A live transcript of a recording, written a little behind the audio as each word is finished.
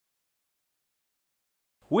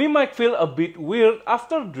We might feel a bit weird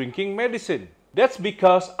after drinking medicine. That's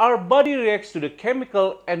because our body reacts to the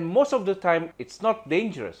chemical and most of the time it's not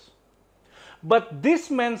dangerous. But this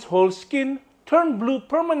man's whole skin turned blue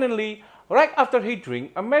permanently right after he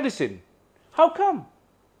drank a medicine. How come?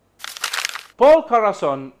 Paul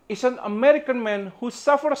Carrazon is an American man who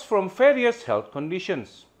suffers from various health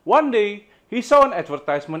conditions. One day, he saw an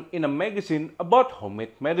advertisement in a magazine about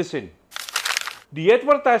homemade medicine. The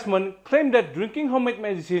advertisement claimed that drinking homemade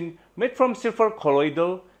medicine made from silver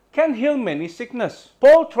colloidal can heal many sicknesses.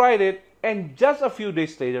 Paul tried it, and just a few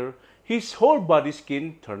days later, his whole body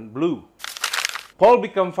skin turned blue. Paul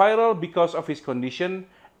became viral because of his condition,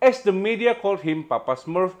 as the media called him Papa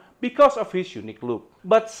Smurf because of his unique look.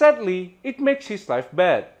 But sadly, it makes his life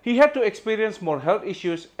bad. He had to experience more health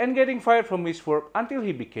issues and getting fired from his work until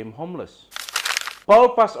he became homeless. Paul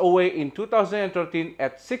passed away in 2013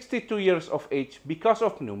 at 62 years of age because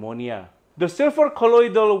of pneumonia. The silver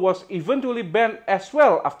colloidal was eventually banned as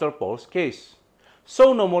well after Paul's case.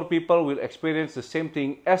 So no more people will experience the same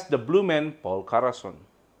thing as the blue man Paul Carrazon.